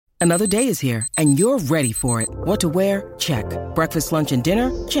Another day is here, and you're ready for it. What to wear? Check. Breakfast, lunch, and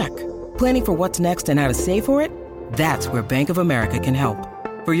dinner? Check. Planning for what's next and how to save for it? That's where Bank of America can help.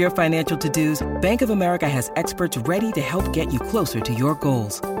 For your financial to-dos, Bank of America has experts ready to help get you closer to your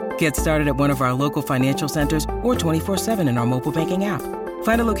goals. Get started at one of our local financial centers or 24/7 in our mobile banking app.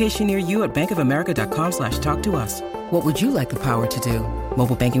 Find a location near you at bankofamerica.com/talktous. What would you like the power to do?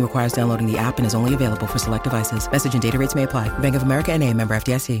 Mobile banking requires downloading the app and is only available for select devices. Message and data rates may apply. Bank of America N.A., member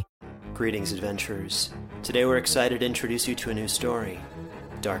FDIC. Greetings, adventurers. Today we're excited to introduce you to a new story,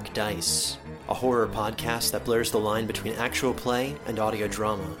 Dark Dice, a horror podcast that blurs the line between actual play and audio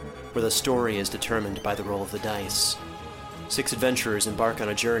drama, where the story is determined by the roll of the dice. 6 adventurers embark on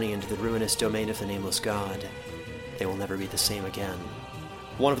a journey into the ruinous domain of the Nameless God. They will never be the same again.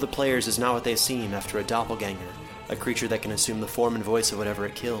 One of the players is not what they seem after a doppelganger, a creature that can assume the form and voice of whatever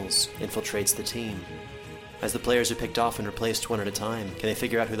it kills, infiltrates the team. As the players are picked off and replaced one at a time, can they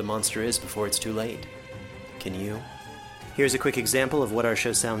figure out who the monster is before it's too late? Can you? Here's a quick example of what our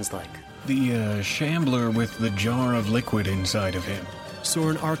show sounds like. The shambler with the jar of liquid inside of him.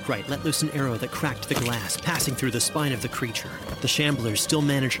 Soren Arkwright let loose an arrow that cracked the glass, passing through the spine of the creature. The shambler still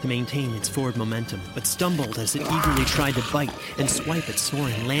managed to maintain its forward momentum, but stumbled as it eagerly tried to bite and swipe at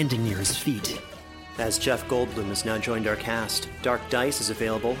Soren, landing near his feet. As Jeff Goldblum has now joined our cast, Dark Dice is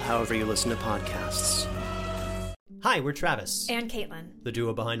available however you listen to podcasts. Hi, we're Travis. And Caitlin. The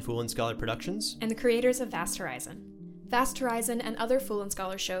duo behind Fool and Scholar Productions. And the creators of Vast Horizon. Vast Horizon and other Fool and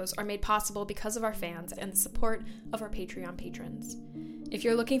Scholar shows are made possible because of our fans and the support of our Patreon patrons. If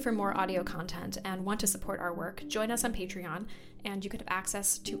you're looking for more audio content and want to support our work, join us on Patreon, and you could have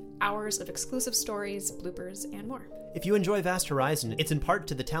access to hours of exclusive stories, bloopers, and more. If you enjoy Vast Horizon, it's in part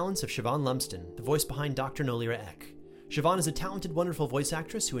to the talents of Siobhan Lumsden, the voice behind Dr. Nolira Eck. Siobhan is a talented, wonderful voice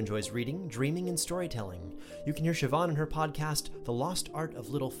actress who enjoys reading, dreaming, and storytelling. You can hear Siobhan in her podcast, The Lost Art of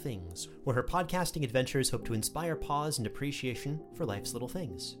Little Things, where her podcasting adventures hope to inspire pause and appreciation for life's little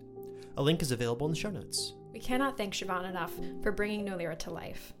things. A link is available in the show notes. We cannot thank Siobhan enough for bringing Nolira to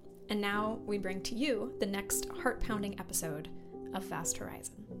life. And now we bring to you the next heart-pounding episode of Vast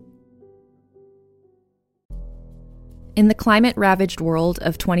Horizon. In the climate-ravaged world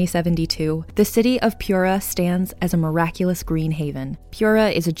of 2072, the city of Pura stands as a miraculous green haven. Pura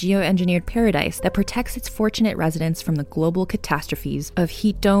is a geoengineered paradise that protects its fortunate residents from the global catastrophes of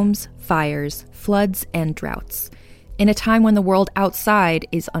heat domes, fires, floods, and droughts. In a time when the world outside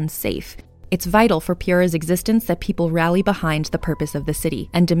is unsafe, it's vital for Pura's existence that people rally behind the purpose of the city,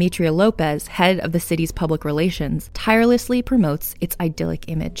 and Demetria Lopez, head of the city's public relations, tirelessly promotes its idyllic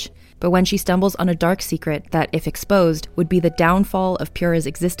image. But when she stumbles on a dark secret that, if exposed, would be the downfall of Pura's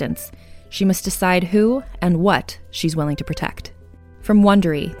existence, she must decide who and what she's willing to protect. From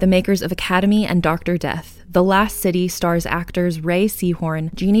Wondery, the makers of Academy and Dr. Death, The Last City stars actors Ray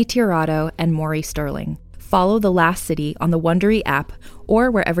Seahorn, Jeannie Tirado, and Maury Sterling. Follow The Last City on the Wondery app or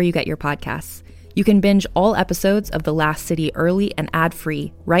wherever you get your podcasts. You can binge all episodes of The Last City early and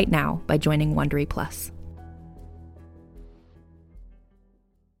ad-free right now by joining Wondery Plus.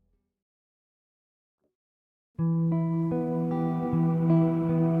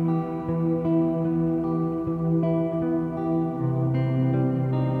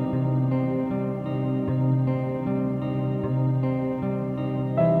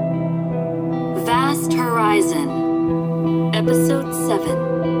 Vast Horizon, Episode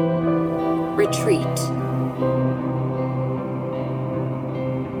 7, Retreat.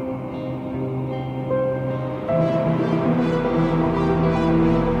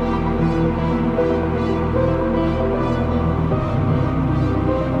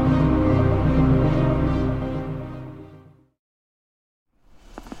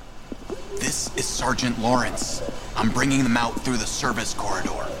 This is Sergeant Lawrence. I'm bringing them out through the service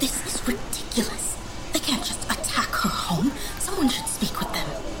corridor. This is ridiculous. They can't just attack her home. Someone should speak with them.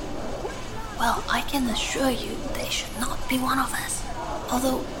 Well, I can assure you they should not be one of us.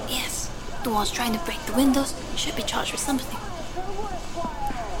 Although, yes, the ones trying to break the windows should be charged with something.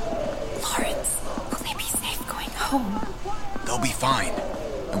 Lawrence, will they be safe going home? They'll be fine.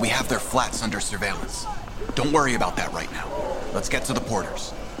 And we have their flats under surveillance. Don't worry about that right now. Let's get to the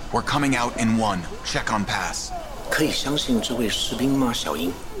porters. We're coming out in 1. Check on pass. 可以相信这位士兵吗，小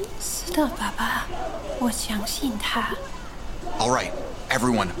英？是的，爸爸，我相信他。 All right,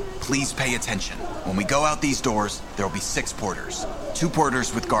 everyone, please pay attention. When we go out these doors, there will be 6 porters. 2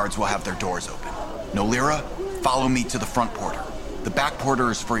 porters with guards will have their doors open. Nolira, follow me to the front porter. The back porter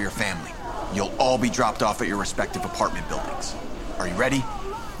is for your family. You'll all be dropped off at your respective apartment buildings. Are you ready?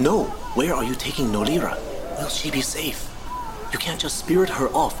 No, where are you taking Nolira? Will she be safe? You can't just spirit her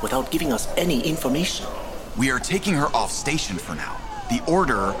off without giving us any information. We are taking her off station for now. The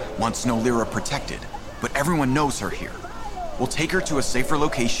Order wants Nolira protected, but everyone knows her here. We'll take her to a safer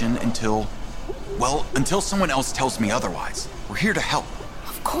location until someone else tells me otherwise. We're here to help.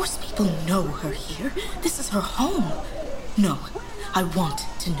 Of course people know her here. This is her home. No, I want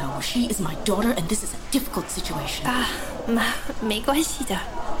to know. She is my daughter and this is a difficult situation. 没关系的，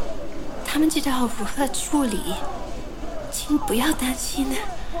他们知道如何处理，请不要担心。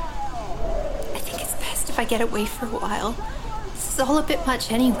I think it's best if I get away for a while. This is all a bit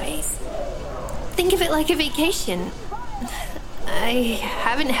much anyways. Think of it like a vacation. I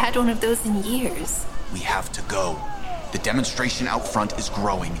haven't had one of those in years. We have to go. The demonstration out front is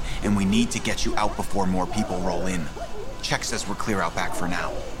growing, and we need to get you out before more people roll in. Check says we're clear out back for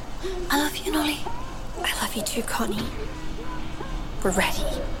now. I love you, Nolly. I love you too, Connie. We're ready.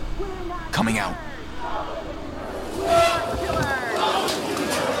 Coming out.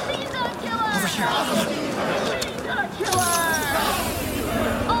 Over here.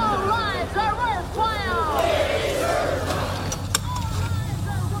 All lives are worthwhile.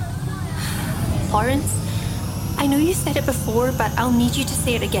 Lawrence, I know you said it before, but I'll need you to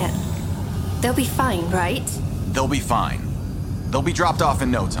say it again. They'll be fine, right? They'll be fine. They'll be dropped off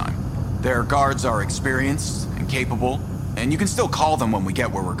in no time. Their guards are experienced and capable, and you can still call them when we get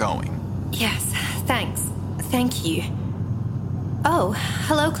where we're going. Yes, thanks. Thank you. Oh,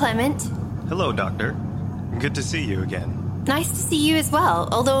 hello, Clement. Hello, Doctor. Good to see you again. Nice to see you as well,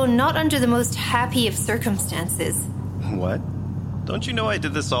 although not under the most happy of circumstances. What? Don't you know I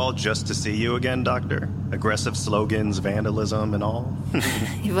did this all just to see you again, Doctor? Aggressive slogans, vandalism, and all?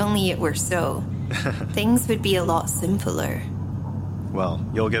 If only it were so. Things would be a lot simpler. Well,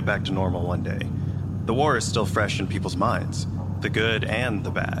 you'll get back to normal one day. The war is still fresh in people's minds. The good and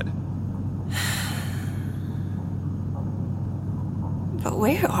the bad. But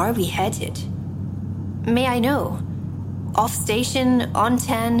where are we headed? May I know? Off station, on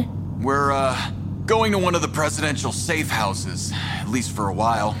 10? We're, going to one of the presidential safe houses, at least for a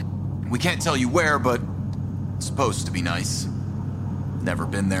while. We can't tell you where, but it's supposed to be nice. Never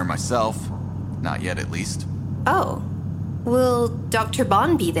been there myself. Not yet, at least. Oh. Will Dr.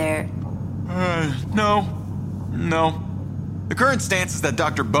 Bond be there? No. The current stance is that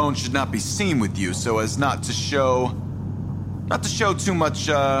Dr. Bone should not be seen with you so as not to show too much,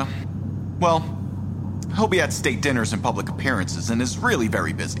 he'll be at state dinners and public appearances and is really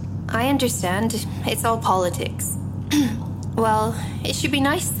very busy. I understand. It's all politics. Well, it should be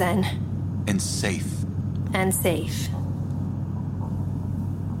nice then. And safe. And safe.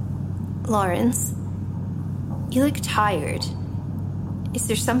 Lawrence, you look tired. Is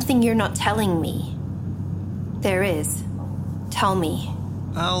there something you're not telling me? There is. Tell me.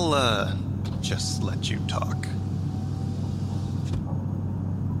 I'll, just let you talk.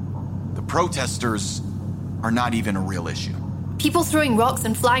 The protesters are not even a real issue. People throwing rocks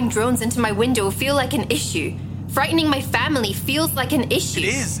and flying drones into my window feel like an issue. Frightening my family feels like an issue.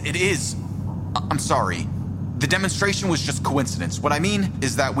 It is. I'm sorry. The demonstration was just coincidence. What I mean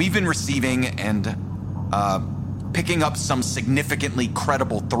is that we've been receiving and, picking up some significantly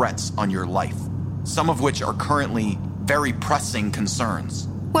credible threats on your life. Some of which are currently very pressing concerns.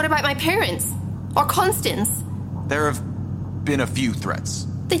 What about my parents? Or Constance? There have been a few threats.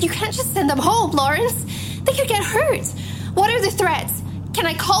 Then you can't just send them home, Lawrence. They could get hurt. What are the threats? Can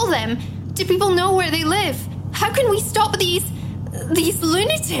I call them? Do people know where they live? How can we stop these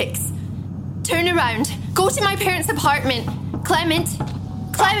lunatics? Turn around. Go to my parents' apartment. Clement.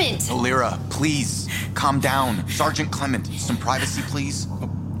 Nolira, please, calm down. Sergeant Clement, some privacy, please. Oh,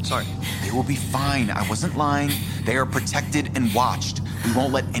 sorry. They will be fine. I wasn't lying. They are protected and watched. We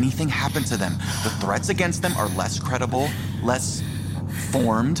won't let anything happen to them. The threats against them are less credible, less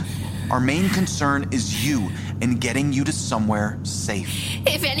formed. Our main concern is you and getting you to somewhere safe.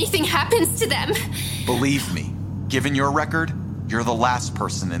 If anything happens to them... Believe me, given your record, you're the last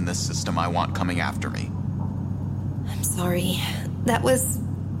person in this system I want coming after me. I'm sorry.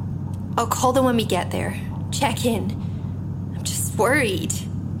 I'll call them when we get there. Check in. I'm just worried.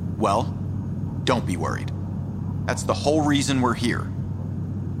 Well, don't be worried. That's the whole reason we're here.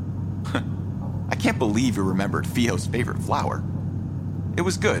 I can't believe you remembered Fio's favorite flower. It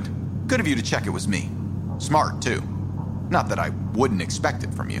was good. Good of you to check it was me. Smart, too. Not that I wouldn't expect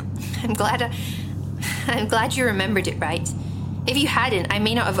it from you. I'm glad you remembered it right. If you hadn't, I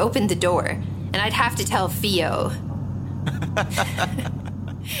may not have opened the door, and I'd have to tell Fio.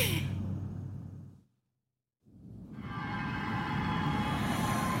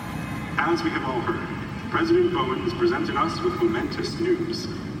 As we have all heard, President Bowen is presenting us with momentous news.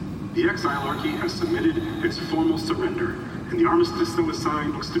 The Exilarchy has submitted its formal surrender, and the armistice that was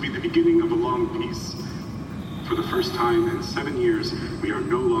signed looks to be the beginning of a long peace. For the first time in 7 years, we are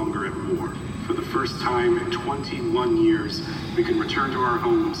no longer at war. For the first time in 21 years, we can return to our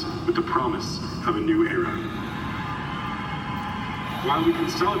homes with the promise of a new era. While we can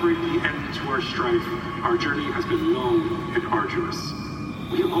celebrate the end to our strife, our journey has been long and arduous.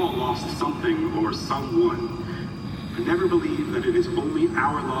 We have all lost something or someone, but never believe that it is only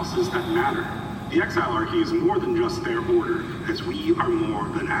our losses that matter. The Exilarchy is more than just their order, as we are more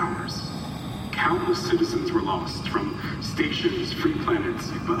than ours. Countless citizens were lost from stations, free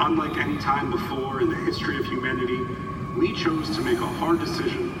planets, but unlike any time before in the history of humanity, we chose to make a hard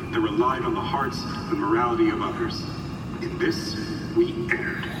decision that relied on the hearts and morality of others. In this, we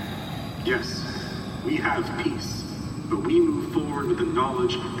erred. Yes, we have peace, but we move forward with the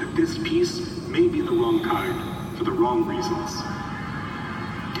knowledge that this peace may be the wrong kind for the wrong reasons.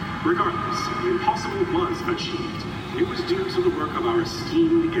 Regardless, the impossible was achieved. It was due to the work of our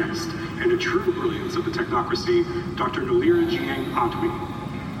esteemed guest and the true brilliance of the technocracy, Dr. Nolira Jiang Antwi.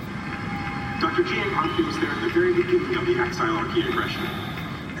 Dr. Jiang Antwi was there at the very beginning of the Exilarchy aggression.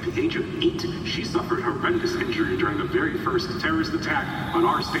 At the age of 8, she suffered horrendous injury during the very first terrorist attack on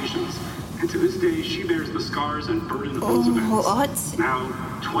our stations. And to this day, she bears the scars and burden of those events. What? Now,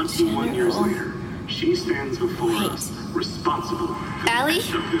 21 years later, she stands before us, responsible for the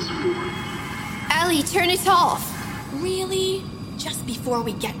end of this war. Allie, turn it off. Really? Just before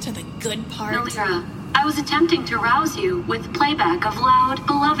we get to the good part? Nolira, I was attempting to rouse you with playback of loud,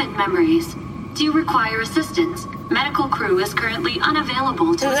 beloved memories. Do you require assistance? Medical crew is currently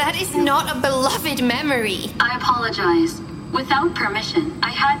unavailable to... That is not a beloved memory. I apologize. Without permission, I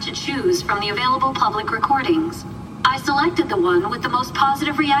had to choose from the available public recordings. I selected the one with the most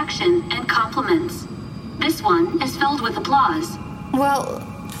positive reaction and compliments. This one is filled with applause. Well,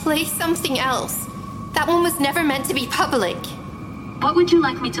 play something else. That one was never meant to be public. What would you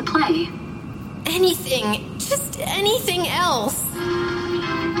like me to play? Anything. Just anything else.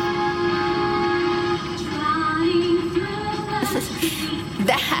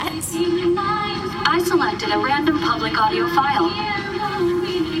 That. I selected a random public audio file.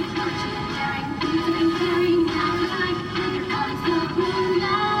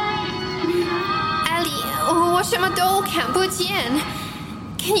 Allie, 我什么都看不见.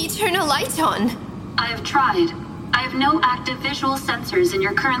 Can you turn a light on? I have tried. I have no active visual sensors in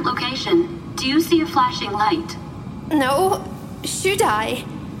your current location. Do you see a flashing light? No. Should I?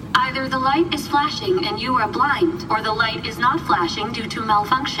 Either the light is flashing and you are blind, or the light is not flashing due to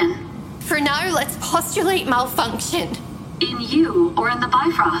malfunction. For now, let's postulate malfunction. In you or in the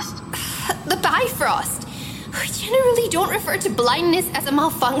Bifrost? The Bifrost? We generally don't refer to blindness as a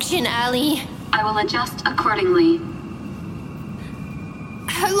malfunction, Allie. I will adjust accordingly.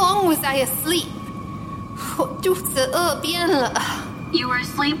 How long was I asleep? 我肚子饿扁了. You were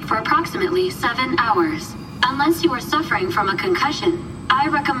asleep for approximately 7 hours. Unless you are suffering from a concussion, I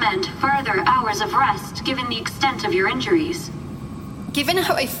recommend further hours of rest given the extent of your injuries. Given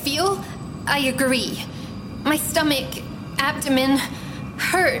how I feel, I agree. My stomach, abdomen,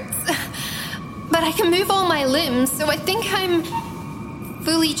 hurts. But I can move all my limbs, so I think I'm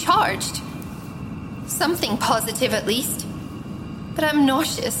fully charged. Something positive, at least. But I'm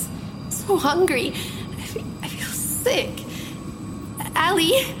nauseous, so hungry. I feel sick.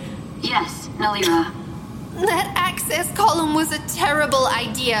 Allie? Yes, Nolira. That access column was a terrible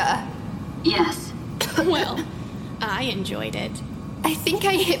idea. Yes. Well, I enjoyed it. I think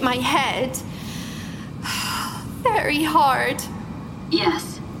I hit my head. Very hard.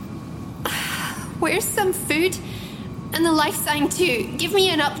 Yes. Where's some food? And the life sign too. Give me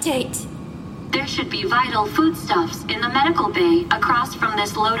an update. There should be vital foodstuffs in the medical bay across from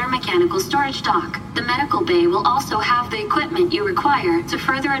this loader mechanical storage dock. The medical bay will also have the equipment you require to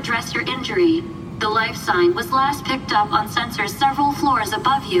further address your injury. The life sign was last picked up on sensors several floors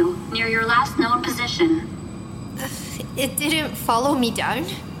above you, near your last known position. It didn't follow me down?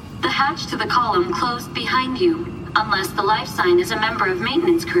 The hatch to the column closed behind you, unless the life sign is a member of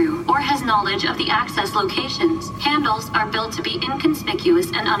maintenance crew or has knowledge of the access locations. Handles are built to be inconspicuous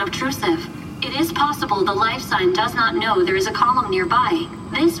and unobtrusive. It is possible the life sign does not know there is a column nearby.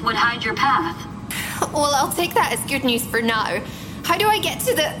 This would hide your path. Well, I'll take that as good news for now. How do I get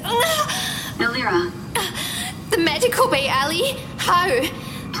to the... Nolira. The medical bay, Allie? How?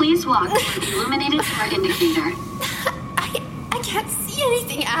 Please walk to the illuminated door indicator. I can't see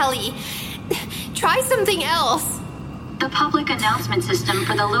anything, Allie. Try something else. The public announcement system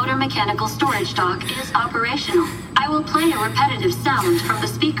for the loader mechanical storage dock is operational. I will play a repetitive sound from the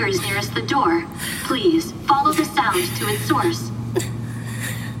speakers nearest the door. Please, follow the sound to its source.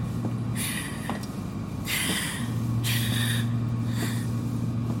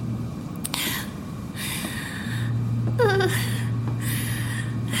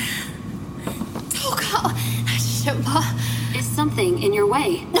 什么? Is something in your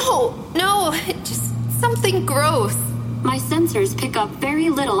way? No, just something gross. My sensors pick up very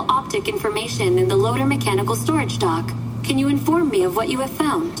little optic information in the loader mechanical storage dock. Can you inform me of what you have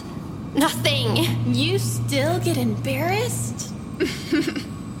found? Nothing. You still get embarrassed?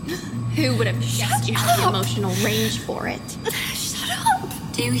 Who would have guessed you had the emotional range for it? Shut up!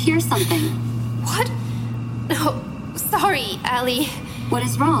 Do you hear something? What? No, sorry, Allie. What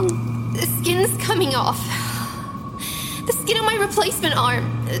is wrong? The skin's coming off. The skin on my replacement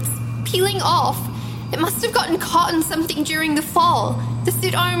arm. It's peeling off. It must have gotten caught in something during the fall. The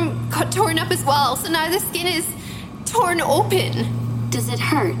suit arm got torn up as well, so now the skin is torn open. Does it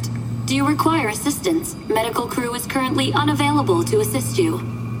hurt? Do you require assistance? Medical crew is currently unavailable to assist you.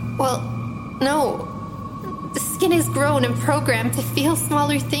 Well, no. The skin is grown and programmed to feel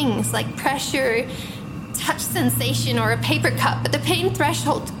smaller things like pressure, touch sensation, or a paper cut, but the pain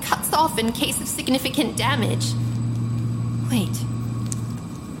threshold cuts off in case of significant damage. Wait.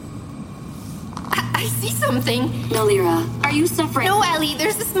 I see something. Nolira, are you suffering? No, Ellie,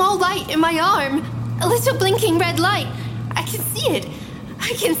 there's a small light in my arm. A little blinking red light. I can see it.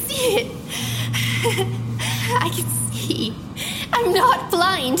 I can see it. I can see. I'm not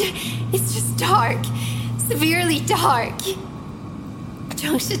blind. It's just dark. Severely dark.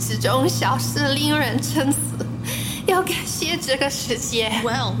 正是这种小事令人沉思。要感谢这个世界。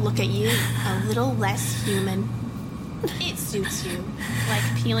 Well, look at you. A little less human. It suits you.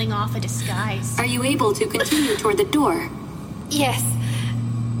 Like peeling off a disguise. Are you able to continue toward the door? Yes.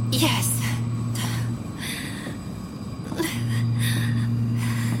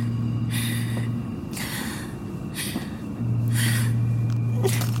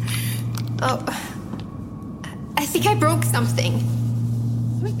 Oh, I think I broke something.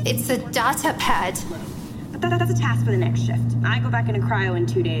 It's a data pad. But that's a task for the next shift. I go back into cryo in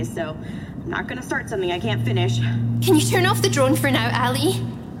 2 days, so I'm not gonna start something I can't finish. Can you turn off the drone for now, Allie?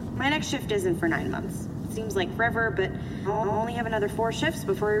 My next shift isn't for 9 months. Seems like forever, but I'll only have another 4 shifts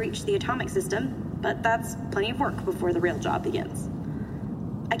before we reach the atomic system. But that's plenty of work before the real job begins.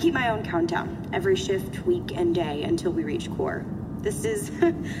 I keep my own countdown, every shift, week, and day until we reach core. This is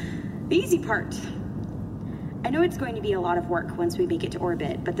the easy part. I know it's going to be a lot of work once we make it to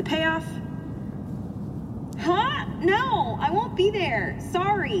orbit, but the payoff... Huh? No, I won't be there.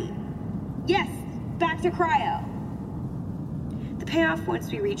 Sorry. Yes, back to cryo. The payoff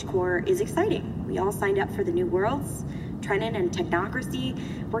once we reach core is exciting. We all signed up for the new worlds, Trenin and Technocracy,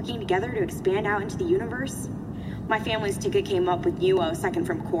 working together to expand out into the universe. My family's ticket came up with Nuo second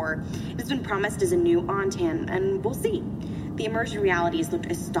from core. It's been promised as a new Ontan, and we'll see. The immersion realities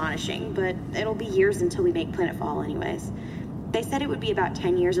looked astonishing, but it'll be years until we make planetfall anyways. They said it would be about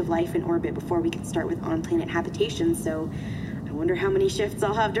 10 years of life in orbit before we can start with on-planet habitation, so I wonder how many shifts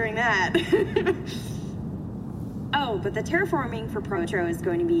I'll have during that. Oh, but the terraforming for Protro is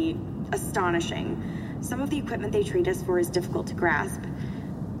going to be astonishing. Some of the equipment they trained us for is difficult to grasp.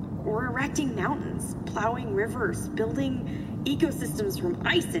 We're erecting mountains, plowing rivers, building ecosystems from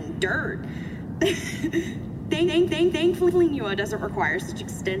ice and dirt. Thankfully, Nuo doesn't require such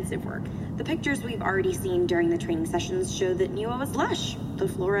extensive work. The pictures we've already seen during the training sessions show that Nuo is lush. The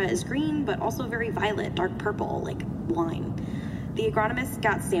flora is green, but also very violet, dark purple, like wine. The agronomists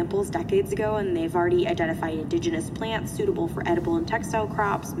got samples decades ago, and they've already identified indigenous plants suitable for edible and textile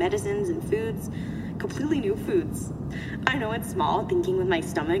crops, medicines, and foods. Completely new foods. I know it's small, thinking with my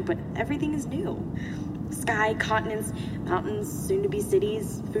stomach, but everything is new. Sky, continents, mountains, soon-to-be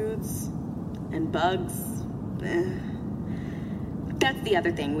cities, foods, and bugs. That's the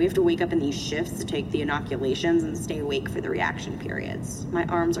other thing. We have to wake up in these shifts to take the inoculations and stay awake for the reaction periods. My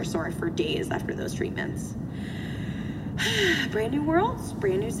arms are sore for days after those treatments. Brand new worlds,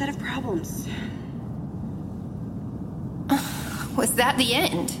 brand new set of problems. Was that the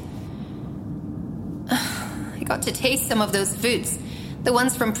end? I got to taste some of those foods. The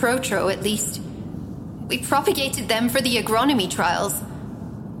ones from Protro, at least. We propagated them for the agronomy trials.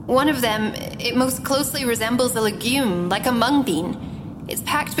 One of them, it most closely resembles a legume, like a mung bean. It's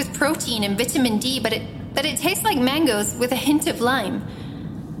packed with protein and vitamin D, but it tastes like mangoes with a hint of lime.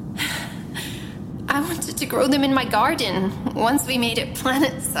 I wanted to grow them in my garden once we made it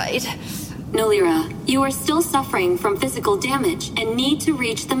planet-side. Nolira, you are still suffering from physical damage and need to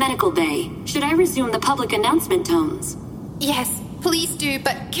reach the medical bay. Should I resume the public announcement tones? Yes, please do,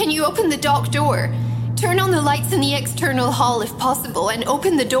 but can you open the dock door? Turn on the lights in the external hall if possible and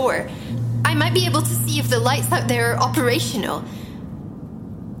open the door. I might be able to see if the lights out there are operational.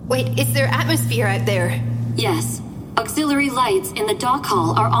 Wait, is there atmosphere out there? Yes. Auxiliary lights in the dock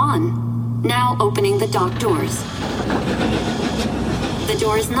hall are on. Now opening the dock doors. The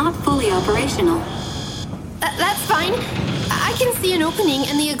door is not fully operational. That's fine. I can see an opening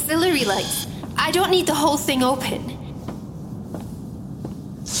in the auxiliary lights. I don't need the whole thing open.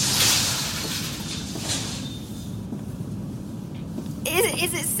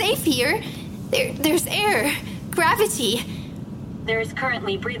 Is it safe here? There's air, gravity. There is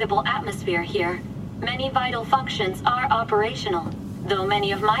currently breathable atmosphere here. Many vital functions are operational, though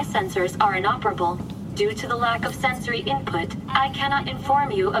many of my sensors are inoperable. Due to the lack of sensory input, I cannot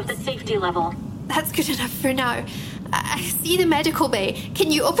inform you of the safety level. That's good enough for now. I see the medical bay. Can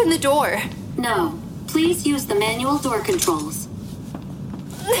you open the door? No. Please use the manual door controls.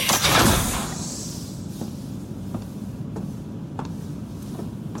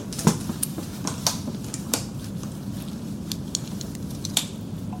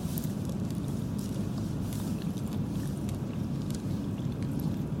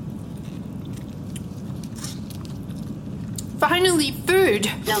 Finally, food.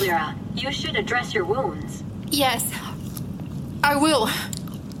 Nolira, you should address your wounds. Yes, I will.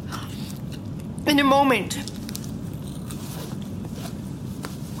 In a moment.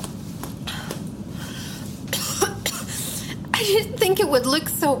 I didn't think it would look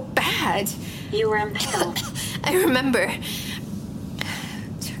so bad. You were impaled. I remember.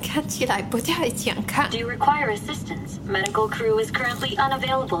 Do you require assistance? Medical crew is currently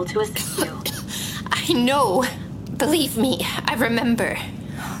unavailable to assist you. I know. Believe me, I remember.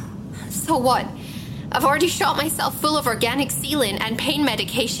 So what? I've already shot myself full of organic sealant and pain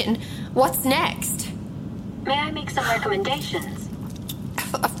medication. What's next? May I make some recommendations?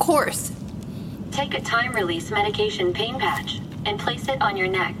 Of course. Take a time-release medication pain patch and place it on your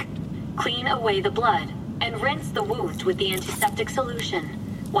neck. Clean away the blood and rinse the wound with the antiseptic solution.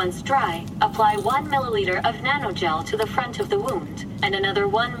 Once dry, apply 1 milliliter of nanogel to the front of the wound and another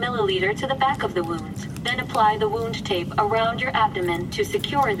 1 milliliter to the back of the wound. Then apply the wound tape around your abdomen to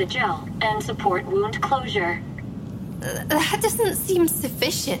secure the gel and support wound closure. That doesn't seem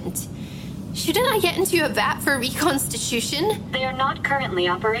sufficient. Shouldn't I get into a vat for reconstitution? They are not currently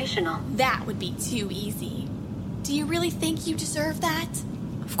operational. That would be too easy. Do you really think you deserve that?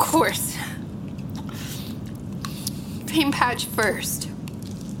 Of course. Pain patch first.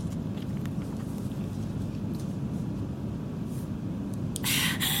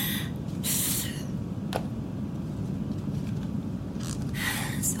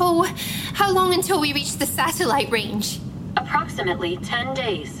 So, how long until we reach the satellite range? Approximately 10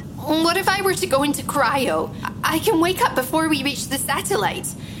 days. What if I were to go into cryo? I can wake up before we reach the satellite.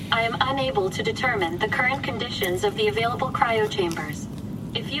 I am unable to determine the current conditions of the available cryo chambers.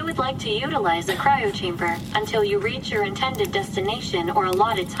 If you would like to utilize a cryo chamber until you reach your intended destination or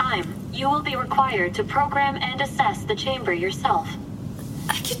allotted time, you will be required to program and assess the chamber yourself.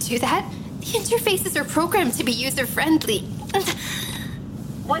 I could do that. The interfaces are programmed to be user-friendly.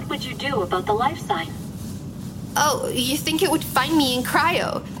 What would you do about the life sign? Oh, you think it would find me in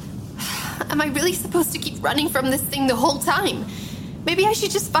cryo? Am I really supposed to keep running from this thing the whole time? Maybe I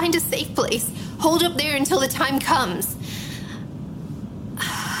should just find a safe place, hold up there until the time comes.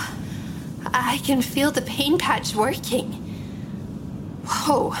 I can feel the pain patch working.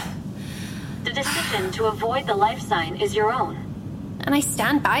 Whoa. The decision to avoid the life sign is your own. And I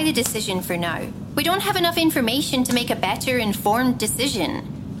stand by the decision for now. We don't have enough information to make a better informed decision.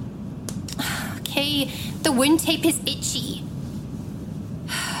 Okay, the wound tape is itchy.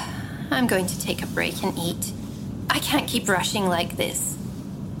 I'm going to take a break and eat. I can't keep rushing like this.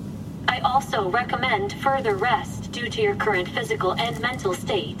 I also recommend further rest due to your current physical and mental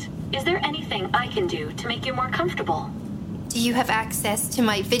state. Is there anything I can do to make you more comfortable? Do you have access to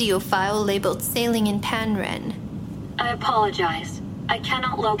my video file labeled Sailing in Panren? I apologize. I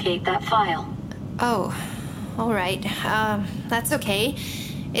cannot locate that file. Oh, all right. That's okay.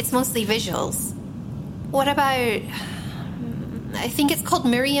 It's mostly visuals. What about... I think it's called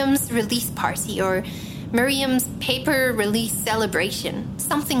Miriam's Release Party or Miriam's Paper Release Celebration.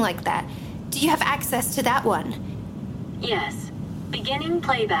 Something like that. Do you have access to that one? Yes. Beginning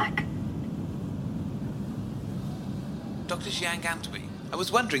playback. Dr. Xiang Antwi, I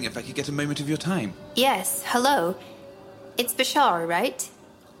was wondering if I could get a moment of your time. Yes, hello. It's Bashar, right?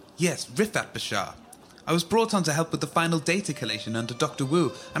 Yes, Rifat Bashar. I was brought on to help with the final data collation under Dr.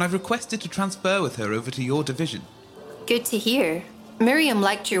 Wu, and I've requested to transfer with her over to your division. Good to hear. Miriam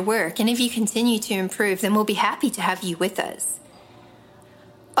liked your work, and if you continue to improve, then we'll be happy to have you with us.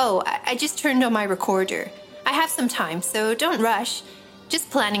 Oh, I just turned on my recorder. I have some time, so don't rush. Just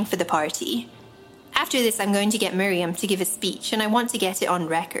planning for the party. After this, I'm going to get Miriam to give a speech, and I want to get it on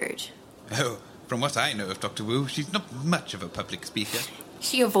record. Oh, from what I know of Dr. Wu, she's not much of a public speaker.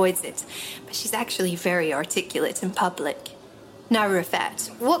 She avoids it, but she's actually very articulate in public. Now,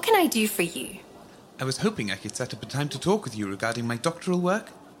 Rafat, what can I do for you? I was hoping I could set up a time to talk with you regarding my doctoral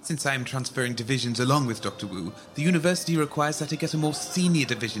work. Since I am transferring divisions along with Dr. Wu, the university requires that I get a more senior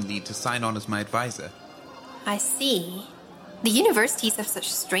division lead to sign on as my advisor. I see. The universities have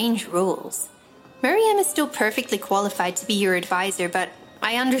such strange rules. Miriam is still perfectly qualified to be your advisor, but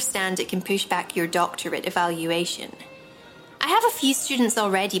I understand it can push back your doctorate evaluation. I have a few students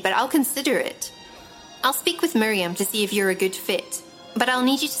already, but I'll consider it. I'll speak with Miriam to see if you're a good fit, but I'll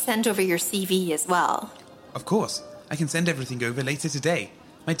need you to send over your CV as well. Of course. I can send everything over later today.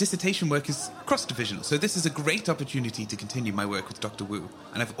 My dissertation work is cross-divisional, so this is a great opportunity to continue my work with Dr. Wu,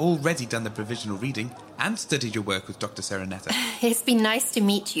 and I've already done the provisional reading and studied your work with Dr. Serenetta. It's been nice to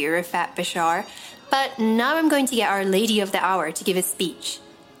meet you, Rifat Bashar, but now I'm going to get Our Lady of the Hour to give a speech.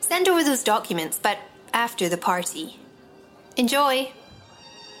 Send over those documents, but after the party. Enjoy!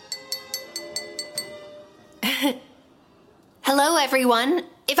 Hello, everyone.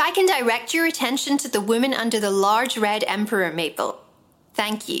 If I can direct your attention to the woman under the large red emperor maple.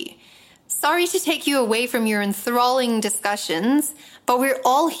 Thank you. Sorry to take you away from your enthralling discussions, but we're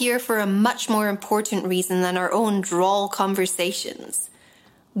all here for a much more important reason than our own droll conversations.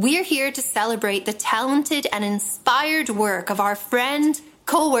 We're here to celebrate the talented and inspired work of our friend,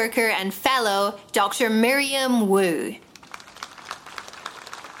 co-worker, and fellow, Dr. Miriam Wu.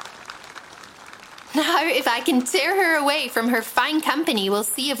 Now, if I can tear her away from her fine company, we'll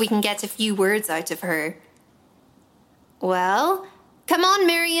see if we can get a few words out of her. Well, come on,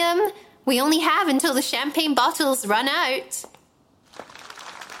 Miriam. We only have until the champagne bottles run out.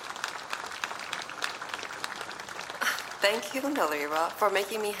 Thank you, Nolira, for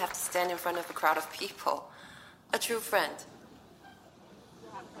making me have to stand in front of a crowd of people. A true friend.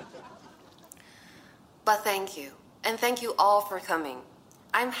 But thank you. And thank you all for coming.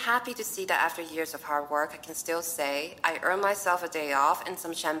 I'm happy to see that after years of hard work, I can still say I earned myself a day off and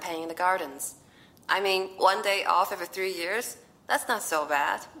some champagne in the gardens. I mean, 1 day off every 3 years? That's not so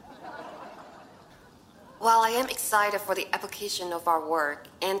bad. While I am excited for the application of our work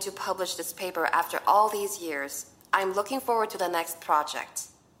and to publish this paper after all these years, I'm looking forward to the next project.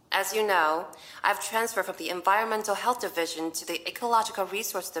 As you know, I've transferred from the Environmental Health Division to the Ecological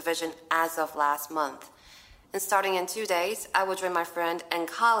Resource Division as of last month. And starting in 2 days, I will join my friend and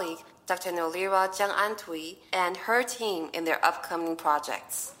colleague, Dr. Nolira Jiang Antui, and her team in their upcoming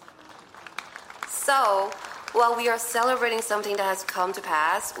projects. So, while we are celebrating something that has come to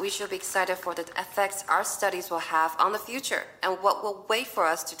pass, we should be excited for the effects our studies will have on the future and what will wait for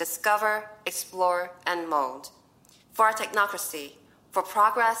us to discover, explore, and mold. For our technocracy, for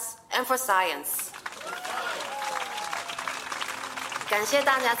progress, and for science. 感谢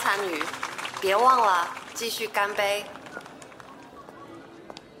大家参与，别忘了继续干杯。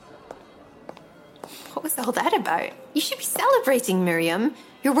 What was all that about? You should be celebrating, Miriam.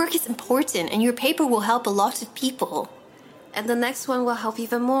 Your work is important, and your paper will help a lot of people. And the next one will help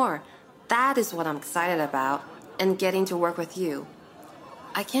even more. That is what I'm excited about, and getting to work with you.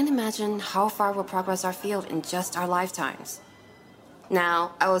 I can't imagine how far we'll progress our field in just our lifetimes.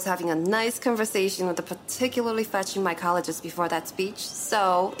 Now, I was having a nice conversation with a particularly fetching mycologist before that speech,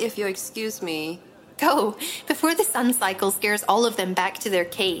 so if you'll excuse me... Go, before the sun cycle scares all of them back to their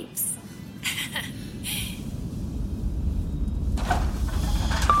caves.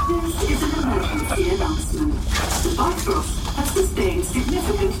 This is an emergency announcement. The Bifrost has sustained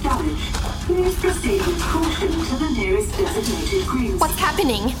significant damage. Please proceed with caution to the nearest designated green zone. What's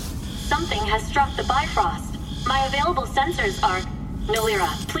happening? Something has struck the Bifrost. My available sensors are... Nolira,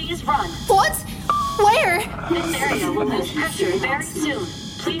 please run. What? Where? This area will lose pressure very soon.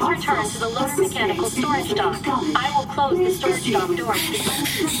 Please return to the lower mechanical storage dock. I will close the storage dock doors.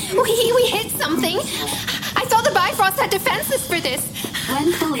 We hit something. I thought the Bifrost had defenses for this.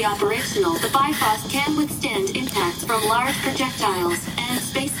 When fully operational, the Bifrost can withstand impacts from large projectiles and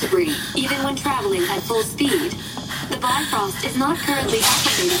space debris, even when traveling at full speed. The Bifrost is not currently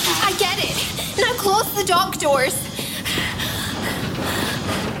activated. I get it. Now close the dock doors.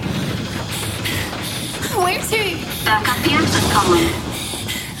 Where to? Back up the access column.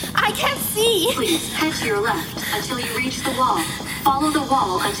 I can't see. Please head to your left until you reach the wall. Follow the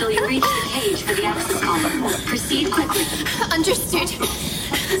wall until you reach the cage for the access column. Proceed quickly. Understood.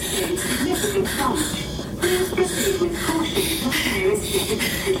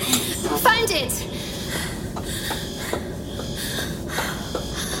 Find it.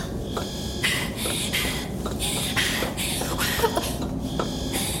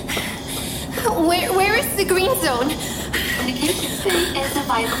 Where is the green zone? The cage bay is a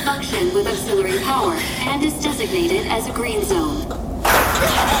vital function with auxiliary power and is designated as a green zone.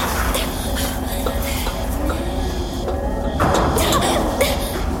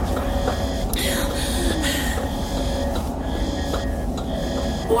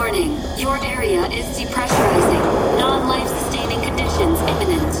 Warning, your area is depressurizing. Non-life sustaining conditions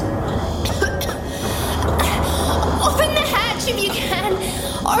imminent. Open the hatch if you can,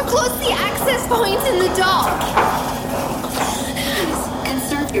 or close the access points in the dock. Please,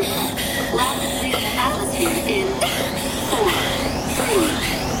 conserve your breath. Lab atmosphere in 4, 3,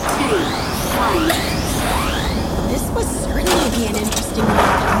 2, 1. This would certainly be an interesting way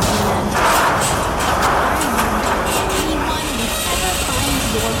to come to an end. Anyone would ever find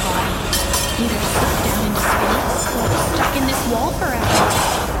your body, either stuck down into space or stuck in this wall forever.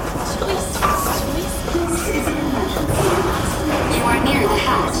 Choice. You are near the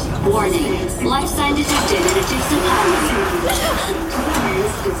hatch. Warning, life sign detected in adjacent island.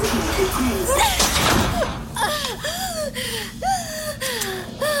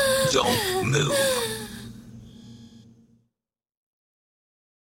 Don't move.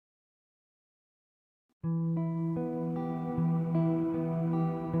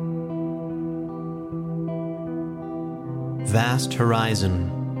 Vast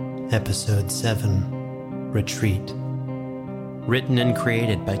Horizon, Episode 7, Retreat. Written and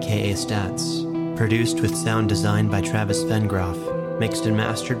created by K.A. Statz. Produced with sound design by Travis Vengroff. Mixed and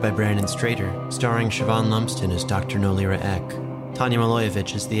mastered by Brandon Strader. Starring Siobhan Lumsden as Dr. Nolira Eck. Tanya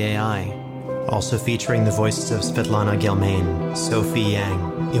Milojevic as the AI. Also featuring the voices of Svetlana Gelmain, Sophie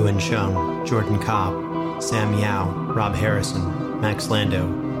Yang, Ewan Chung, Jordan Cobb, Sam Yao, Rob Harrison, Max Lando,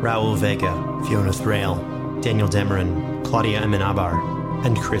 Raul Vega, Fiona Thrail, Daniel Demerin, Claudia Amenabar,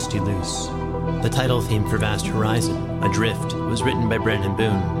 and Christy Luce. The title theme for Vast Horizon, Adrift, was written by Brandon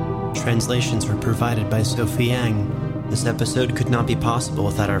Boone. Translations were provided by Sophie Yang. This episode could not be possible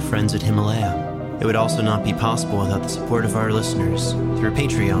without our friends at Himalaya. It would also not be possible without the support of our listeners through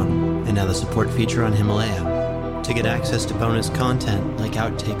Patreon and now the support feature on Himalaya. To get access to bonus content like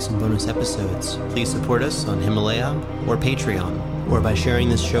outtakes and bonus episodes, please support us on Himalaya or Patreon, or by sharing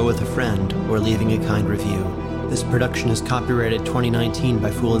this show with a friend or leaving a kind review. This production is copyrighted 2019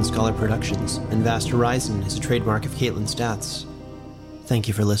 by Fool and Scholar Productions, and Vast Horizon is a trademark of Caitlin Statz. Thank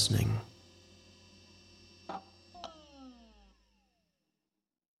you for listening.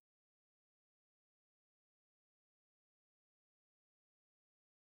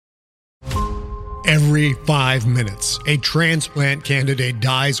 Every 5 minutes, a transplant candidate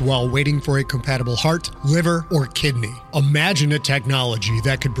dies while waiting for a compatible heart, liver, or kidney. Imagine a technology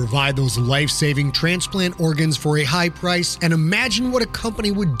that could provide those life-saving transplant organs for a high price, and imagine what a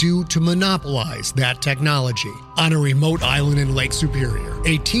company would do to monopolize that technology. On a remote island in Lake Superior,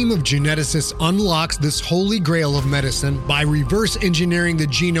 a team of geneticists unlocks this holy grail of medicine by reverse engineering the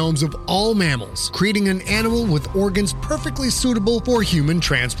genomes of all mammals, creating an animal with organs perfectly suitable for human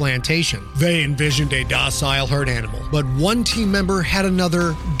transplantation. They envisioned a docile herd animal, but one team member had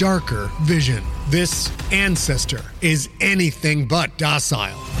another, darker vision. This ancestor is anything but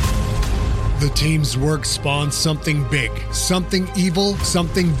docile. The team's work spawned something big, something evil,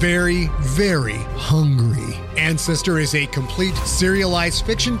 something very, very hungry. Ancestor is a complete serialized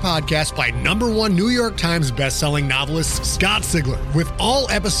fiction podcast by #1 New York Times bestselling novelist Scott Sigler, with all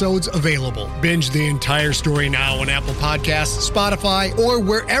episodes available. Binge the entire story now on Apple Podcasts, Spotify, or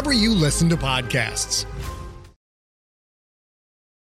wherever you listen to podcasts.